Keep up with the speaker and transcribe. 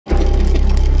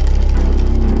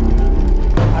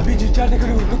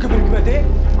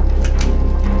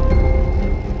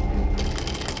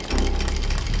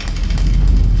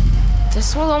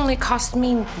will only cost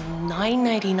me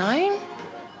 $9.99.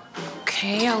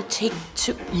 Okay, I'll take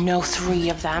three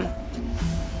of them.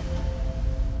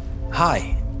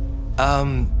 Hi.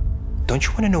 Don't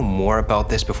you want to know more about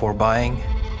this before buying?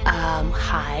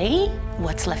 Hi.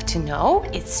 What's left to know?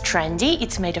 It's trendy,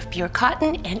 it's made of pure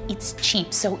cotton, and it's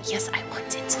cheap, so yes, I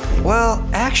want it. Well,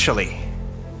 actually,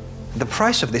 the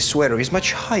price of this sweater is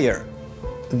much higher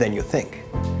than you think.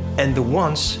 And the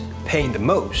ones paying the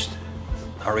most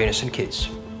are innocent kids.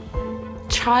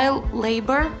 Child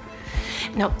labor?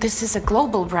 No, this is a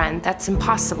global brand. That's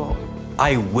impossible.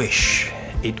 I wish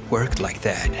it worked like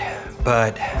that,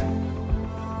 but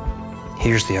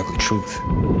here's the ugly truth.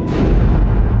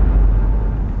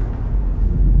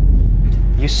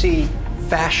 You see,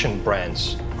 fashion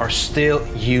brands are still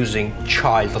using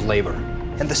child labor.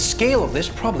 And the scale of this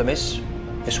problem is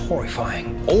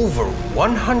horrifying. Over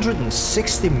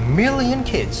 160 million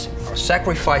kids are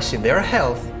sacrificing their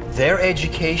health, their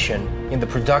education in the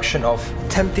production of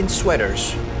tempting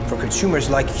sweaters for consumers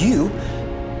like you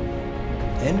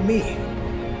and me.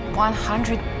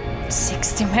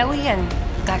 160 million?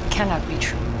 That cannot be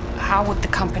true. How would the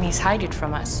companies hide it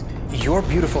from us? Your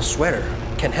beautiful sweater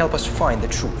can help us find the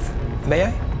truth. May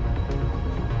I?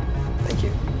 Thank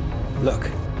you. Look,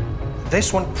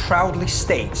 this one proudly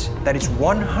states that it's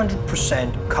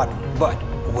 100% cotton. But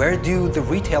where do the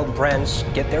retail brands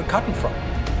get their cotton from?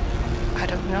 I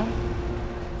don't know.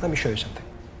 Let me show you something.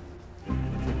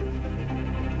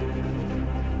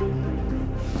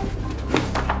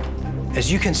 As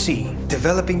you can see,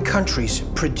 developing countries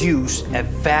produce a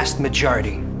vast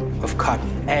majority of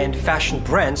cotton, and fashion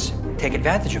brands take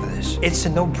advantage of this. It's a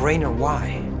no-brainer.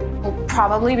 Why? Well,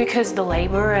 probably because the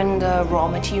labor and the raw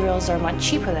materials are much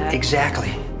cheaper there.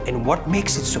 Exactly. And what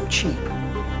makes it so cheap?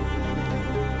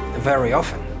 Very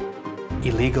often,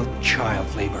 illegal child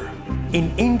labor.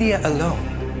 In India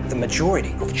alone, the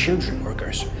majority of children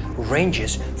workers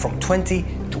ranges from 20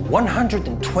 to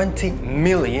 120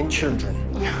 million children.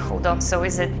 Hold on, so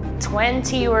is it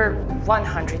 20 or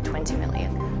 120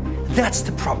 million? That's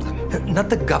the problem. Not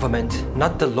the government,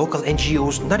 not the local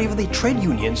NGOs, not even the trade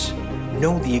unions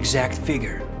know the exact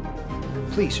figure.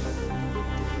 Please,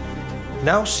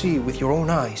 now see with your own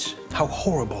eyes how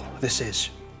horrible this is.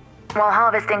 While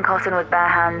harvesting cotton with bare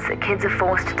hands, kids are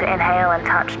forced to inhale and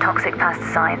touch toxic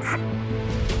pesticides.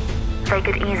 They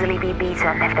could easily be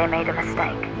beaten if they made a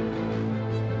mistake.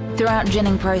 Throughout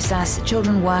ginning process,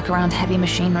 children work around heavy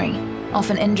machinery,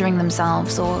 often injuring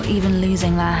themselves or even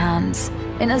losing their hands.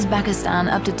 In Uzbekistan,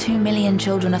 up to 2 million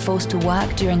children are forced to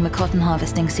work during the cotton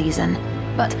harvesting season.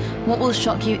 But what will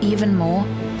shock you even more?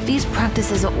 These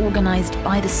practices are organized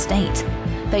by the state.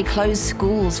 They close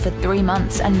schools for 3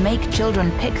 months and make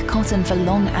children pick cotton for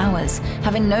long hours,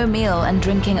 having no meal and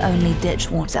drinking only ditch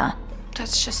water.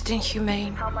 That's just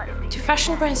inhumane. Do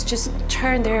fashion brands just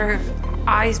turn their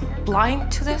eyes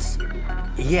blind to this?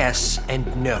 Yes and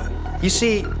no. You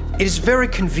see, it is very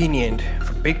convenient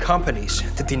for big companies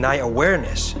to deny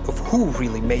awareness of who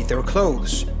really made their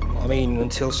clothes. I mean,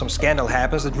 until some scandal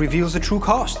happens that reveals the true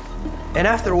cost. And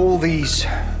after all these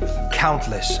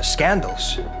countless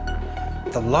scandals,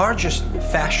 the largest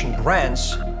fashion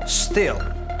brands still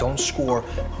don't score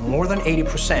more than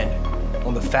 80%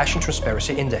 on the Fashion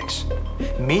Transparency Index.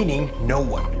 Meaning no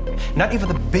one, not even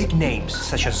the big names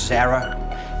such as Zara,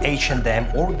 H&M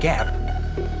or Gap,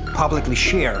 publicly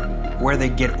share where they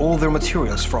get all their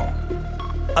materials from.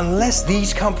 Unless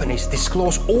these companies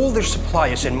disclose all their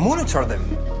suppliers and monitor them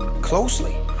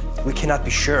closely, we cannot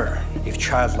be sure if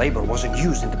child labor wasn't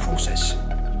used in the process.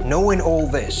 Knowing all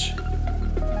this,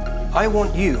 I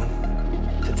want you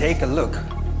to take a look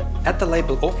at the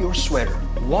label of your sweater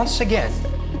once again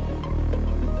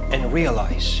and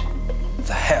realize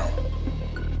the hell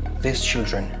these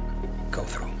children go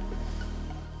through.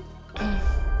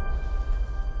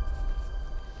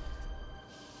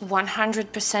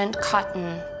 100%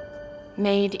 cotton,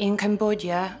 made in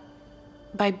Cambodia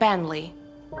by Benley,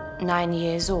 9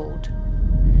 years old.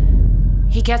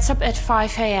 He gets up at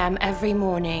 5 a.m. every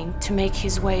morning to make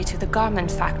his way to the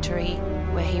garment factory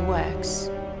where he works.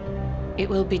 It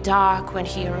will be dark when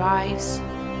he arrives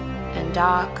and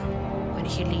dark when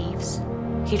he leaves.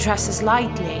 He dresses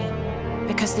lightly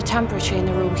because the temperature in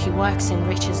the room he works in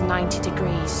reaches 90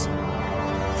 degrees.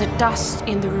 The dust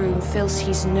in the room fills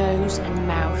his nose and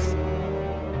mouth.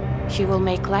 He will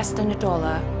make less than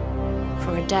 $1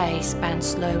 for a day spent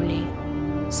slowly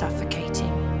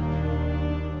suffocating.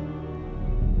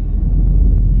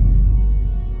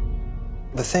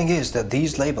 The thing is that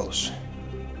these labels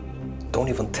don't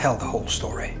even tell the whole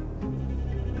story.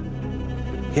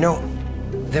 You know,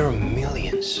 there are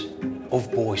millions of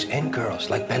boys and girls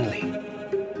like Benley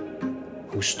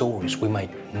whose stories we might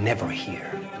never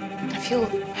hear. I feel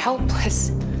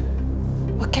helpless.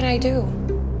 What can I do?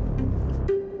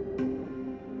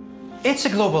 It's a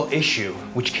global issue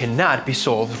which cannot be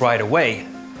solved right away.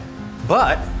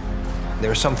 But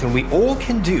there's something we all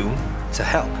can do to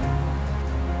help.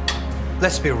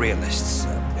 Let's be realists.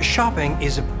 Shopping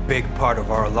is a big part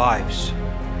of our lives,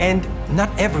 and not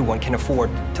everyone can afford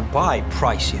to buy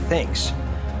pricey things.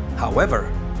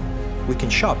 However, we can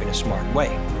shop in a smart way.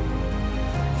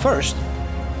 First,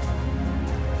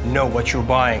 know what you're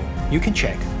buying. You can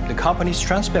check the company's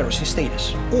transparency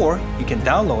status, or you can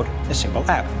download a simple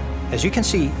app. As you can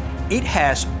see, it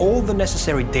has all the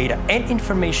necessary data and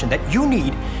information that you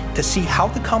need to see how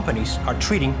the companies are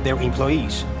treating their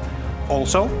employees.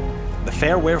 Also, the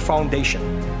Fair Wear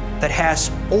Foundation, that has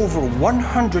over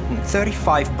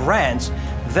 135 brands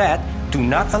that do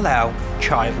not allow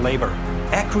child labor.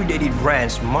 Accredited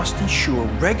brands must ensure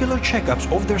regular checkups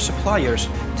of their suppliers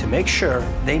to make sure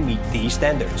they meet these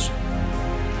standards.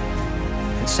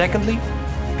 And secondly,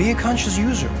 be a conscious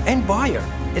user and buyer.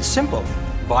 It's simple.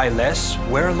 Buy less,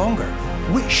 wear longer.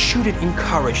 We shouldn't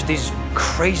encourage these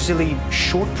crazily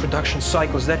short production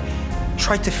cycles that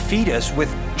try to feed us with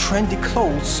trendy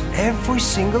clothes every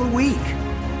single week.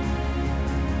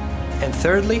 And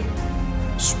thirdly,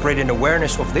 spreading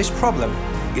awareness of this problem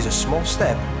is a small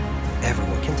step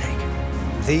everyone can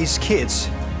take. These kids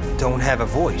don't have a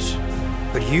voice,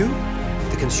 but you,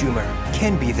 the consumer,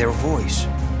 can be their voice.